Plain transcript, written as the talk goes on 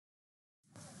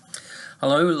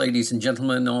Hello, ladies and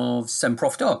gentlemen of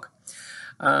CENPROFDOC.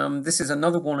 This is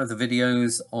another one of the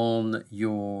videos on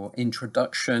your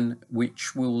introduction,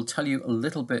 which will tell you a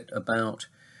little bit about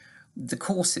the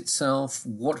course itself,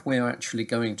 what we're actually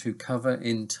going to cover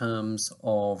in terms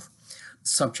of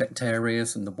subject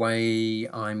areas and the way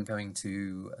I'm going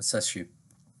to assess you.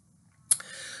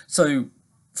 So,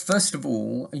 first of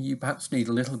all, you perhaps need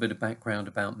a little bit of background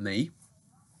about me.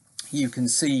 You can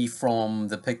see from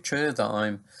the picture that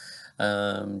I'm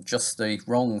just the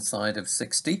wrong side of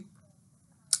 60,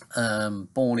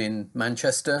 born in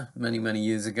Manchester many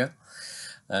years ago,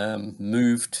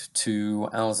 moved to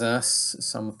Alsace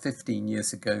some 15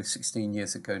 years ago, 16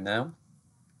 years ago now.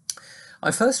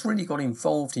 I first really got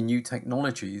involved in new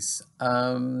technologies,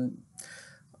 I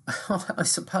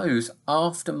suppose,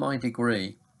 after my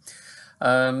degree.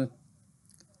 At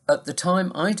the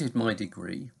time I did my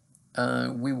degree,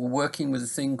 we were working with a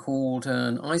thing called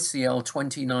an ICL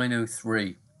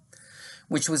 2903,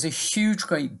 which was a huge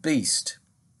great beast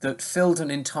that filled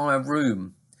an entire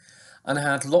room and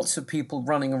had lots of people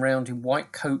running around in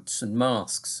white coats and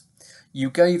masks. You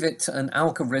gave it an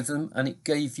algorithm and it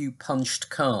gave you punched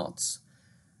cards.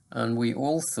 And we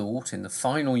all thought in the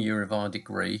final year of our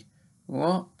degree,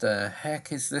 what the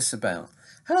heck is this about?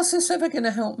 How's this ever going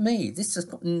to help me? This has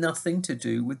got nothing to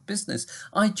do with business.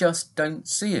 I just don't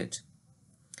see it.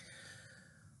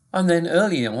 And then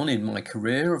early on in my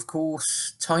career, of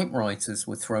course, typewriters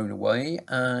were thrown away,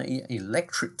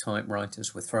 electric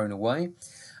typewriters were thrown away,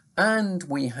 and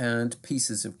we had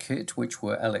pieces of kit which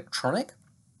were electronic,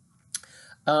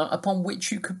 upon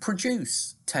which you could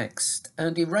produce text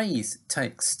and erase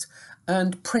text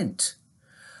and print.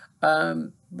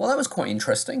 Well, that was quite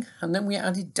interesting. And then we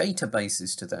added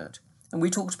databases to that. And we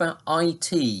talked about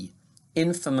IT,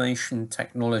 information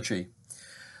technology.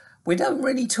 We don't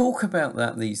really talk about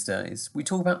that these days. We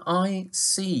talk about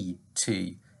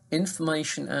ICT,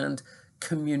 information and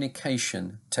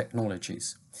communication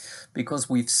technologies, because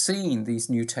we've seen these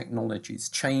new technologies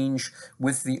change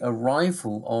with the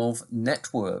arrival of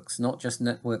networks, not just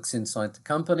networks inside the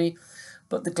company,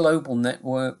 but the global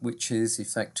network, which is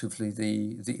effectively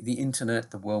the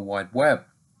internet, the World Wide Web.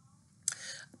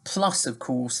 Plus, of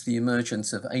course, the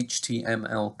emergence of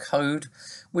HTML code,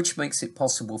 which makes it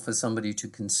possible for somebody to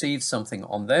conceive something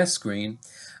on their screen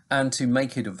and to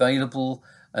make it available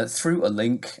through a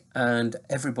link, and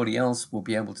everybody else will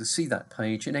be able to see that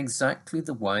page in exactly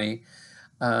the way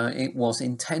it was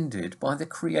intended by the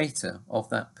creator of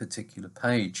that particular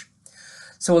page.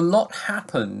 So a lot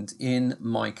happened in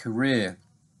my career.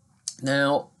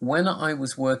 Now, when I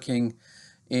was working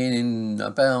in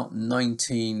about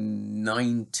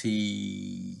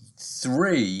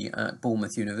 1993 at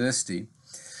Bournemouth University,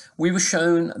 we were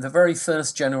shown the very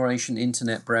first generation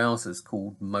internet browsers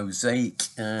called Mosaic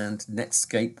and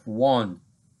Netscape 1.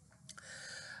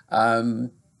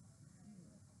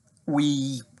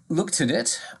 We looked at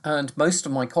it, and most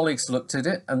of my colleagues looked at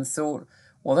it and thought,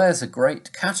 well, there's a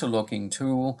great cataloging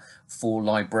tool for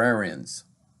librarians.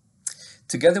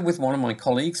 Together with one of my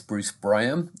colleagues, Bruce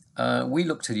Braham, we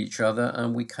looked at each other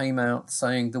and we came out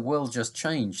saying the world just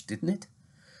changed, didn't it?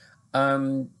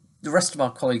 The rest of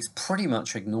our colleagues pretty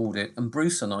much ignored it, and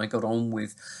Bruce and I got on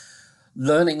with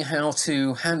learning how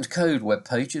to hand code web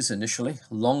pages initially,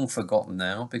 long forgotten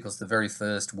now because the very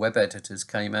first web editors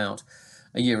came out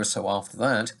a year or so after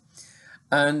that.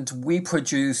 And we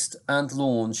produced and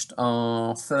launched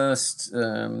our first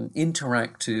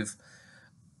interactive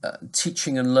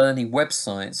teaching and learning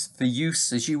websites for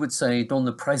use, as you would say, dans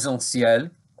le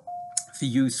présentiel, for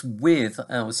use with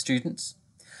our students.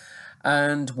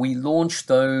 And we launched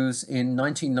those in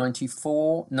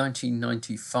 1994,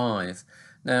 1995.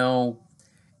 Now,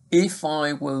 if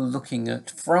I were looking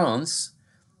at France,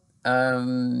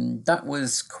 that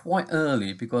was quite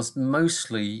early, because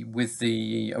mostly with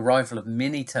the arrival of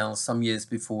Minitel some years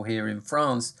before here in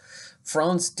France,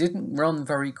 France didn't run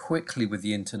very quickly with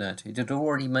the internet. It had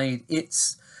already made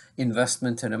its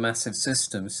investment in a massive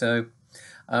system, so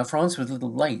France was a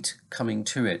little late coming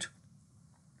to it.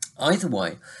 Either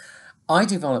way, I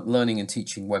developed learning and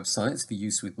teaching websites for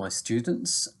use with my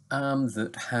students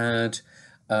that had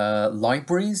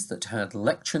libraries, that had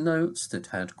lecture notes, that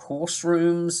had course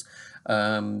rooms,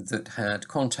 that had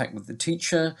contact with the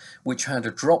teacher, which had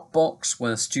a Dropbox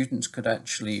where students could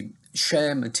actually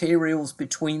share materials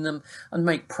between them and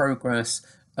make progress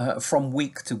from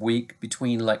week to week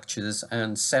between lectures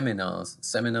and seminars.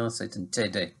 Seminars, c'est un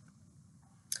TD.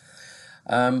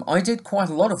 I did quite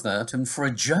a lot of that, and for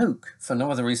a joke, for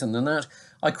no other reason than that,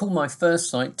 I called my first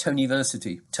site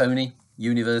Tonyversity. Tony,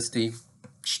 University.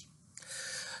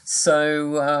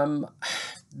 So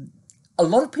a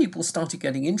lot of people started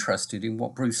getting interested in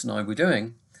what Bruce and I were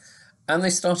doing, and they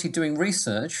started doing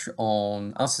research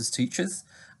on us as teachers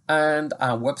and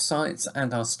our websites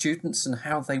and our students and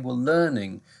how they were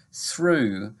learning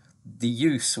through the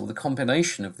use or the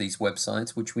combination of these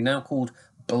websites, which we now called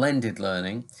blended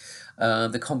learning,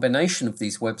 the combination of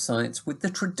these websites with the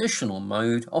traditional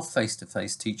mode of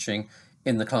face-to-face teaching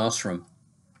in the classroom.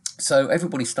 So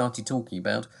everybody started talking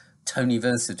about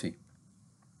Tonyversity.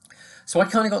 So I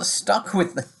kind of got stuck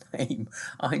with the name.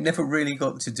 I never really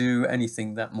got to do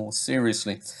anything that more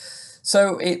seriously.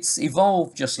 So it's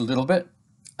evolved just a little bit.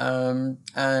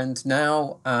 And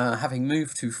now, having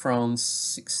moved to France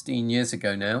 16 years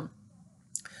ago now,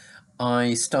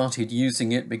 I started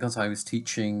using it because I was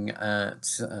teaching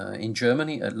in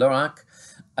Germany at Lörrach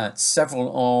at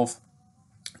several of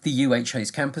the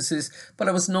UHA's campuses, but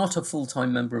I was not a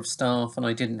full-time member of staff and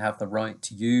I didn't have the right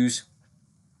to use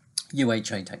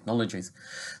UHA technologies.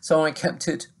 So I kept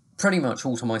it pretty much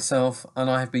all to myself,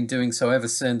 and I have been doing so ever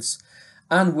since,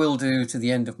 and will do to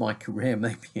the end of my career,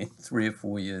 maybe in 3 or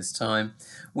 4 years' time,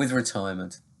 with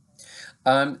retirement.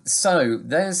 So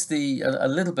there's a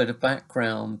little bit of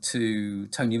background to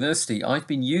Tonyversity. I've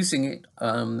been using it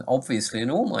obviously in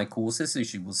all my courses,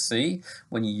 as you will see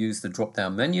when you use the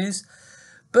drop-down menus.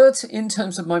 But in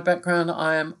terms of my background,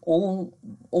 I am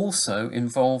also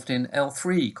involved in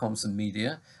L3 Comms and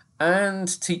Media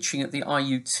and teaching at the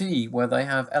IUT, where they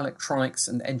have electronics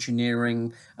and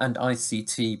engineering and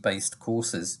ICT based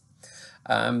courses.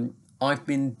 I've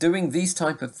been doing these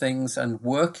type of things and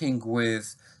working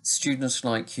with students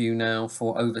like you now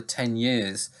for over 10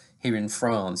 years here in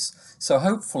France. So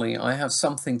hopefully I have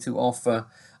something to offer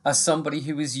as somebody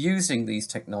who is using these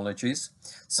technologies,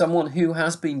 someone who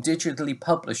has been digitally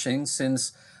publishing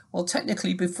since, well,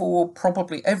 technically before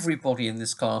probably everybody in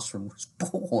this classroom was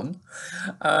born.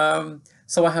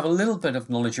 So I have a little bit of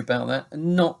knowledge about that,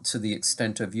 not to the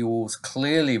extent of yours,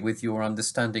 clearly with your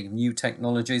understanding of new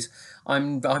technologies.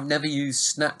 I've never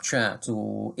used Snapchat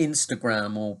or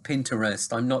Instagram or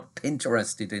Pinterest. I'm not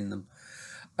Pinterested in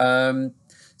them.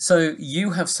 So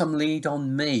you have some lead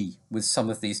on me with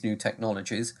some of these new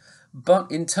technologies, but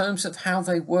in terms of how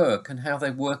they work and how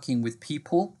they're working with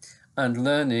people and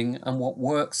learning and what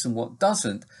works and what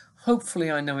doesn't, hopefully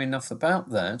I know enough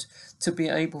about that to be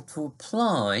able to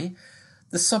apply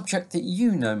the subject that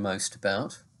you know most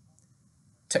about,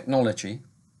 technology,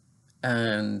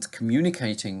 and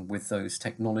communicating with those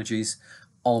technologies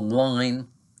online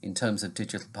in terms of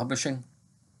digital publishing,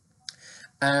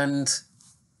 and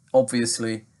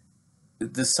obviously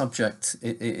the subject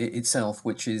itself,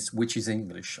 which is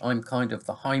English. I'm kind of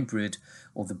the hybrid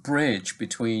or the bridge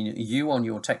between you on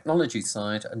your technology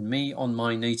side and me on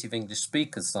my native English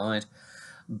speaker side,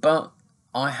 but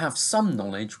I have some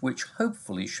knowledge which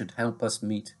hopefully should help us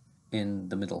meet in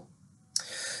the middle.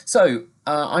 So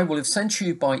I will have sent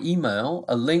you by email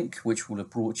a link which will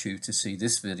have brought you to see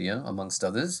this video, amongst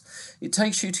others. It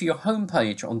takes you to your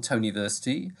homepage on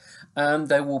Tonyversity, and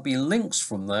there will be links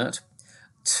from that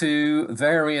to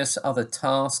various other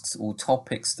tasks or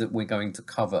topics that we're going to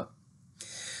cover.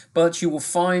 But you will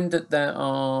find that there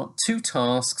are 2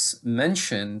 tasks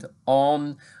mentioned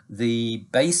on the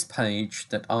base page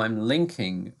that I'm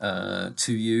linking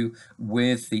to you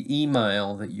with the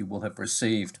email that you will have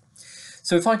received.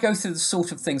 So if I go through the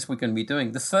sort of things we're going to be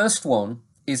doing, the first one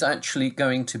is actually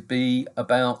going to be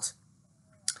about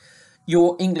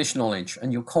your English knowledge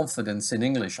and your confidence in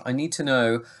English. I need to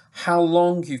know how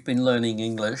long you've been learning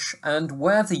English and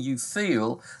whether you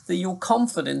feel that your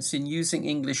confidence in using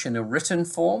English in a written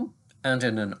form and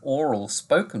in an oral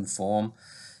spoken form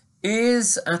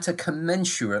is at a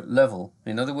commensurate level.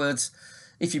 In other words,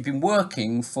 if you've been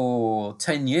working for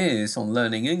 10 years on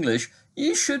learning English,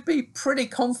 you should be pretty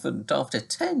confident after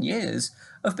 10 years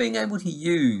of being able to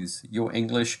use your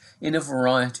English in a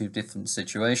variety of different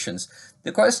situations.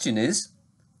 The question is,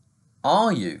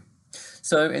 are you?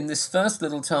 So in this first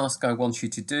little task I want you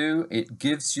to do, it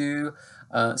gives you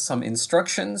some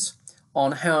instructions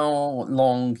on how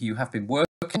long you have been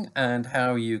working and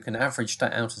how you can average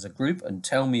that out as a group and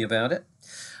tell me about it.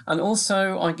 And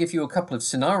also I give you a couple of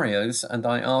scenarios and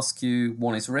I ask you,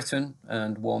 one is written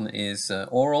and one is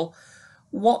oral,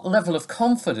 what level of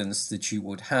confidence that you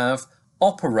would have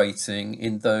operating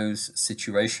in those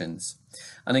situations.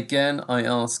 And again, I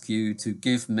ask you to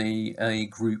give me a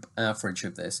group average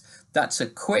of this. That's a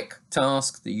quick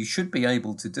task that you should be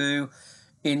able to do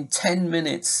in 10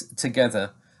 minutes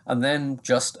together, and then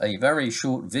just a very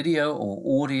short video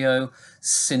or audio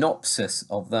synopsis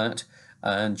of that,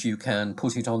 and you can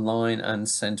put it online and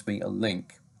send me a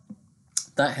link.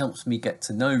 That helps me get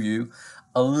to know you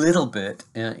a little bit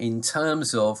in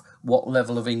terms of what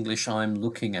level of English I'm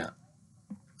looking at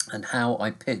and how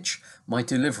I pitch my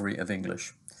delivery of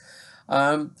English.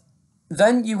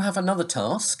 Then you have another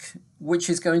task, which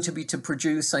is going to be to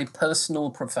produce a personal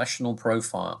professional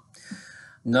profile.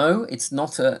 No, it's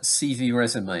not a CV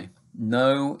resume.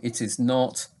 No, it is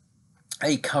not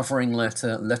a covering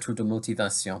letter, lettre de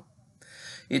motivation.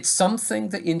 It's something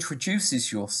that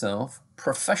introduces yourself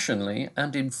professionally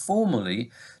and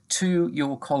informally to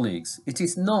your colleagues. It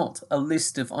is not a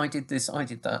list of I did this, I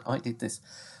did that, I did this,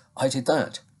 I did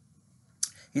that.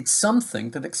 It's something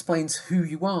that explains who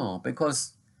you are,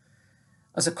 because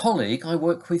as a colleague, I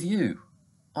work with you.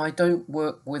 I don't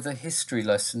work with a history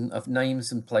lesson of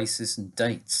names and places and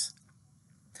dates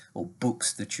or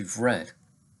books that you've read.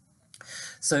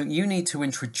 So you need to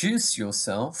introduce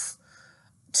yourself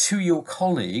to your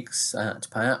colleagues at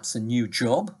perhaps a new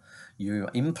job. You're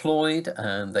employed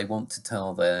and they want to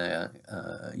tell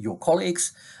your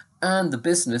colleagues, and the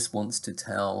business wants to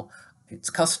tell its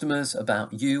customers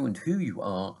about you and who you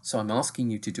are. So I'm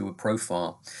asking you to do a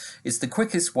profile. It's the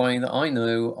quickest way that I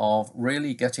know of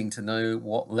really getting to know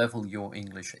what level your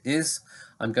English is.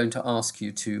 I'm going to ask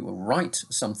you to write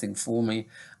something for me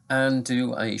and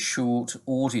do a short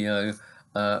audio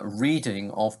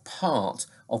reading of part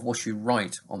of what you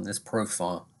write on this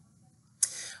profile.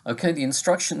 Okay, the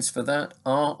instructions for that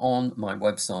are on my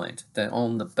website. They're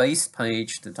on the base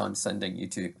page that I'm sending you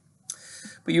to.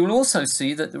 But you will also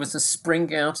see that there is a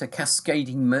spring out, a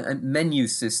cascading menu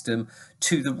system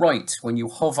to the right. When you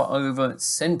hover over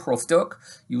CENPROFDOC,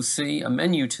 you'll see a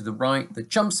menu to the right that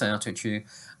jumps out at you,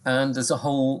 and there's a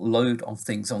whole load of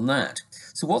things on that.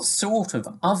 So what sort of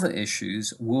other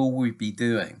issues will we be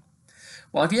doing?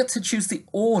 Well, I've yet to choose the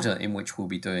order in which we'll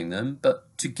be doing them,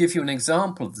 but to give you an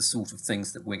example of the sort of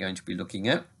things that we're going to be looking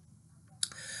at,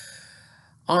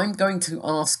 I'm going to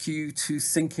ask you to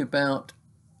think about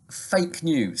fake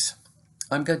news.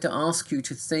 I'm going to ask you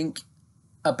to think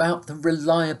about the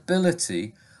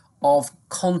reliability of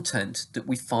content that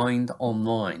we find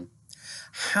online.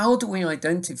 How do we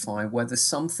identify whether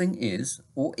something is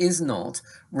or is not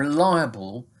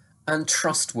reliable and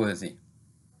trustworthy?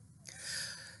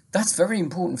 That's very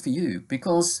important for you,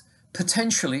 because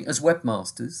potentially as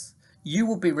webmasters, you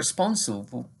will be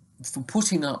responsible for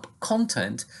putting up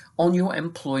content on your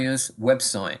employer's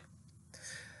website.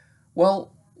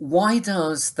 Well, why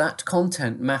does that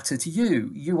content matter to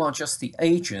you? You are just the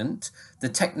agent, the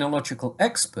technological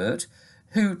expert,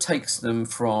 who takes them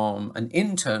from an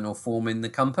internal form in the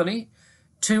company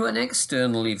to an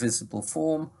externally visible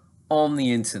form on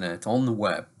the internet, on the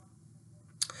web.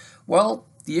 Well,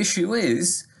 the issue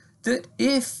is that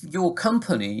if your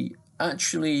company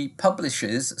actually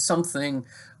publishes something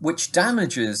which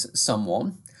damages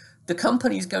someone, the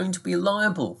company is going to be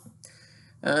liable.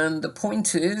 And the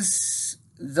point is,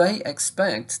 they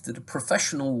expect that a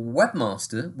professional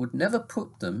webmaster would never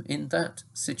put them in that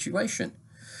situation.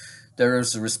 There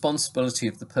is a responsibility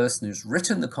of the person who's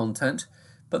written the content,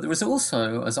 but there is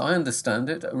also, as I understand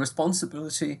it, a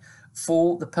responsibility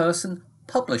for the person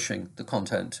publishing the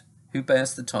content, who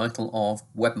bears the title of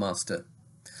webmaster.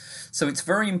 So it's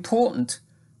very important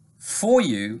for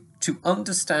you to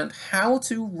understand how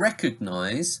to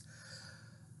recognize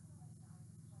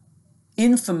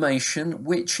information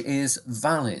which is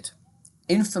valid,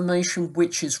 information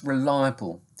which is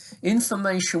reliable,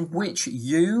 information which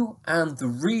you and the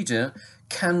reader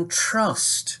can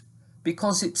trust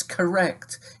because it's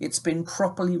correct, it's been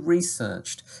properly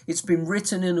researched, it's been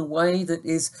written in a way that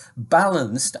is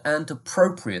balanced and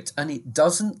appropriate, and it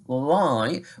doesn't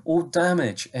lie or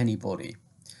damage anybody.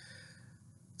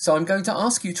 So I'm going to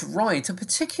ask you to write a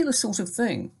particular sort of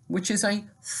thing, which is a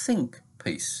think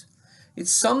piece.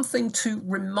 It's something to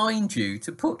remind you,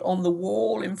 to put on the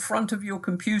wall in front of your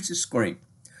computer screen,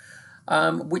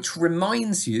 which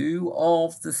reminds you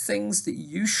of the things that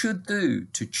you should do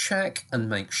to check and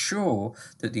make sure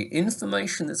that the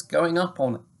information that's going up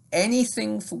on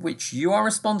anything for which you are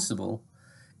responsible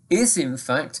is in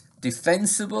fact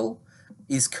defensible,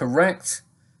 is correct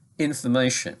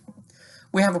information.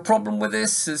 We have a problem with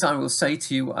this, as I will say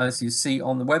to you, as you see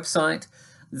on the website,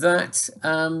 that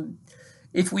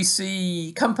if we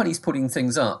see companies putting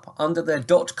things up under their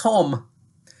 .com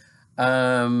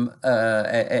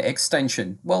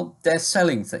extension, well, they're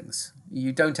selling things.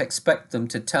 You don't expect them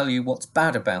to tell you what's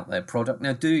bad about their product,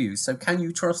 now do you? So can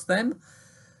you trust them?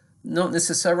 Not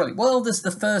necessarily. Well, there's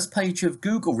the first page of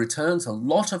Google returns. A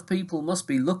lot of people must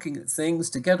be looking at things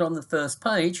to get on the first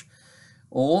page,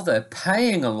 or they're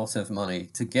paying a lot of money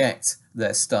to get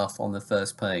their stuff on the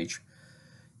first page.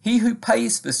 He who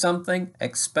pays for something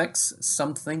expects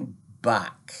something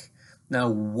back. Now,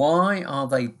 why are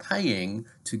they paying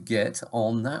to get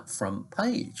on that front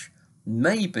page?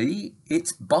 Maybe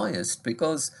it's biased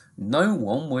because no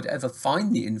one would ever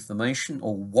find the information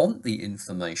or want the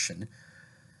information.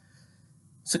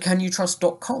 So can you trust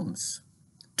 .coms,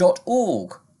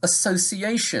 .org,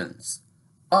 associations?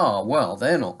 Ah, well,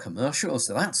 they're not commercial,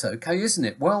 so that's okay, isn't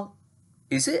it? Well,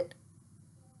 is it?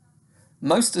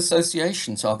 Most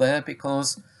associations are there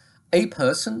because a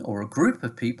person or a group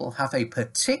of people have a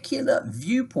particular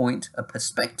viewpoint, a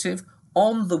perspective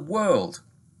on the world,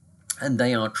 and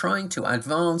they are trying to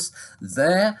advance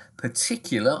their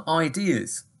particular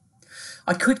ideas.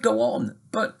 I could go on,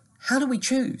 but how do we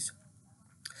choose?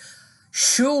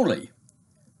 Surely,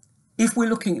 if we're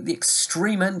looking at the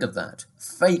extreme end of that,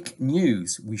 fake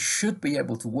news, we should be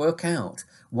able to work out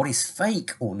what is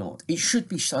fake or not. It should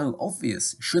be so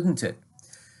obvious, shouldn't it?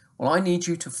 Well, I need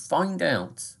you to find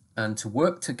out and to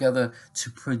work together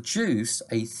to produce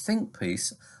a think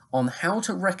piece on how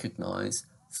to recognize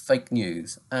fake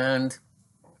news. And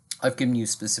I've given you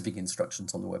specific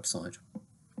instructions on the website.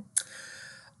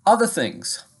 Other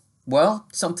things. Well,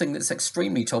 something that's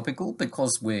topical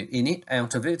because we're in it,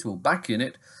 out of it, or back in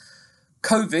it.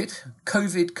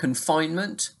 COVID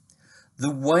confinement,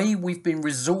 the way we've been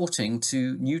resorting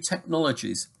to new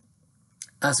technologies.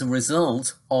 As a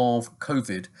result of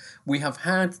COVID, we have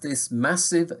had this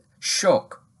massive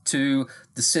shock to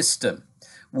the system.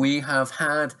 We have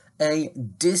had a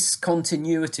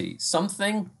discontinuity,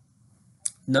 something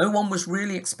no one was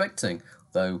really expecting,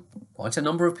 though quite a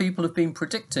number of people have been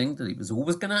predicting that it was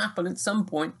always going to happen at some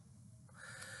point.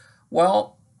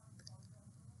 Well,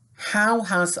 how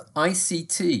has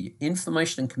ICT,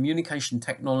 information and communication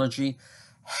technology,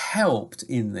 helped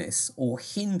in this or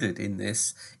hindered in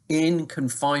this in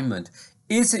confinement?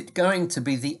 Is it going to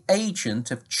be the agent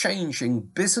of changing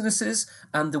businesses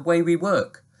and the way we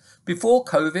work? Before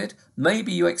COVID,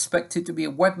 maybe you expected to be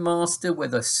a webmaster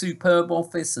with a superb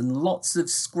office and lots of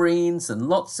screens and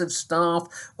lots of staff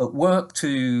at work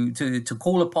to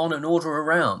call upon and order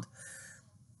around.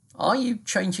 Are you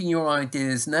changing your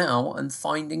ideas now and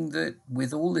finding that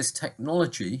with all this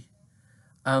technology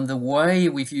and the way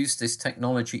we've used this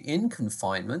technology in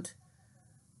confinement,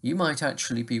 you might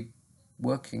actually be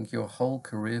working your whole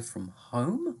career from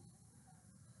home?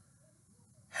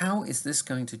 How is this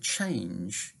going to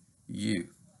change you?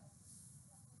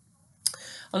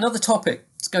 Another topic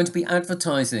is going to be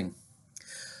advertising.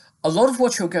 A lot of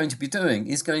what you're going to be doing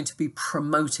is going to be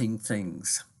promoting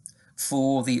things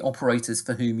for the operators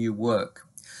for whom you work,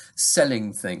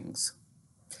 selling things.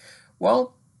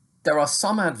 Well, there are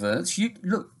some adverts,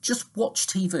 just watch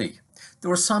TV. There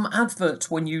are some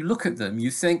adverts when you look at them, you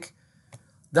think,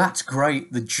 that's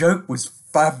great, the joke was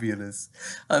fabulous.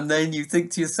 And then you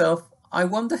think to yourself, I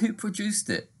wonder who produced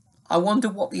it. I wonder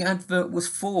what the advert was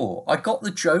for. I got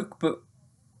the joke, but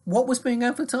what was being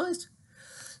advertised?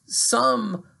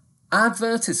 Some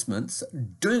advertisements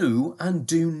do and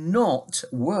do not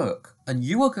work, and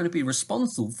you are going to be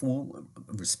responsible for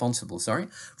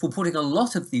putting a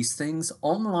lot of these things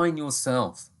online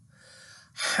yourself.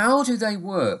 How do they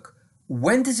work?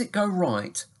 When does it go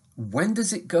right? When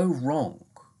does it go wrong?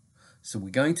 So we're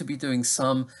going to be doing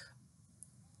some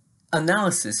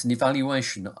analysis and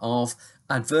evaluation of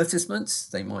advertisements.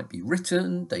 They might be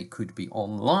written, they could be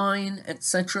online,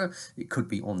 etc. It could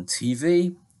be on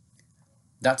TV.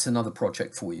 That's another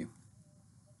project for you.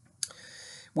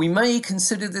 We may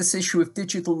consider this issue of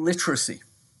digital literacy.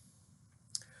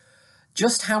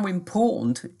 Just how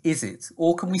important is it?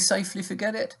 Or can we safely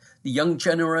forget it? The young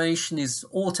generation is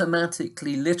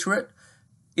automatically literate.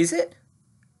 Is it?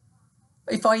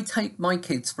 If I take my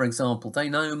kids, for example, they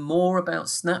know more about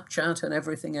Snapchat and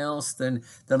everything else than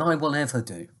I will ever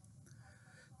do.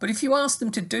 But if you ask them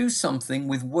to do something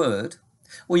with Word,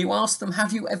 or you ask them,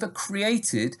 have you ever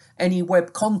created any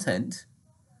web content,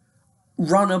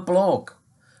 run a blog,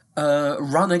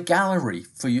 run a gallery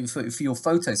for your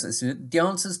photos? The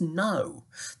answer is no.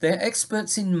 They're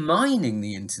experts in mining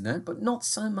the internet, but not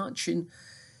so much in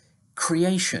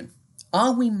creation.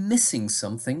 Are we missing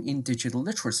something in digital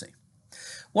literacy?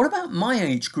 What about my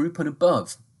age group and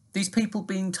above? These people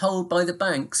being told by the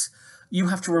banks, you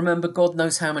have to remember God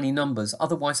knows how many numbers,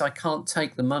 otherwise I can't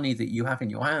take the money that you have in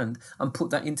your hand and put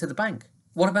that into the bank.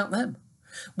 What about them?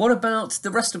 What about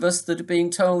the rest of us that are being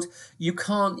told you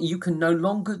can no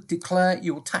longer declare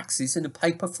your taxes in a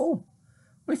paper form?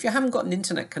 Well, if you haven't got an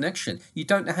internet connection, you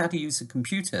don't know how to use a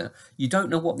computer, you don't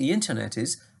know what the internet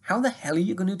is, how the hell are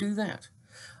you going to do that?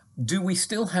 Do we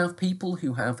still have people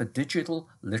who have a digital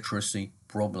literacy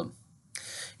problem?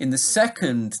 In the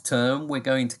second term, we're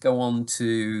going to go on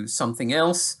to something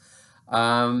else.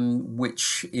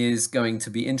 which is going to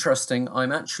be interesting.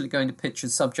 I'm actually going to pitch a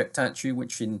subject at you,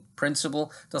 which in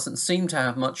principle doesn't seem to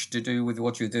have much to do with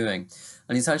what you're doing.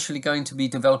 And it's actually going to be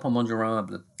développement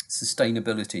durable,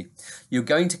 sustainability. You're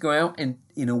going to go out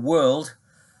in a world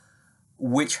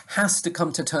which has to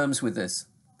come to terms with this.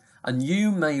 And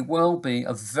you may well be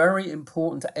a very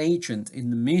important agent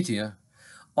in the media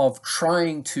of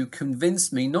trying to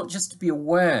convince me not just to be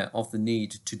aware of the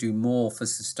need to do more for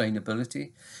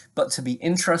sustainability, but to be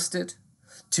interested,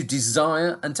 to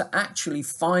desire, and to actually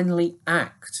finally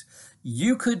act.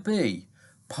 You could be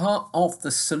part of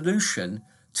the solution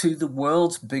to the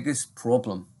world's biggest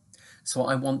problem. So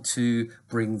I want to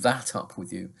bring that up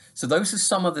with you. So those are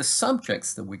some of the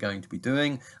subjects that we're going to be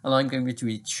doing, and I'm going to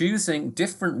be choosing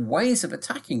different ways of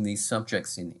attacking these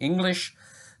subjects in English,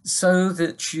 so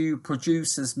that you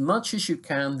produce as much as you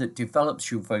can that develops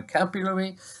your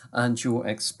vocabulary and your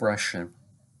expression.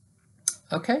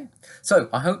 Okay, so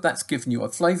I hope that's given you a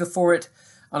flavour for it,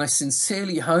 and I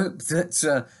sincerely hope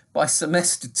that by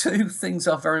semester 2 things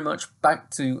are very much back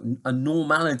to a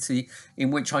normality in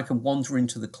which I can wander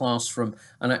into the classroom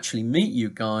and actually meet you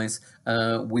guys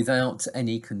without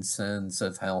any concerns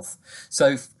of health.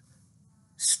 So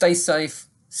stay safe,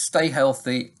 stay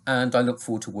healthy, and I look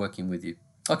forward to working with you.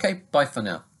 Okay, bye for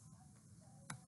now.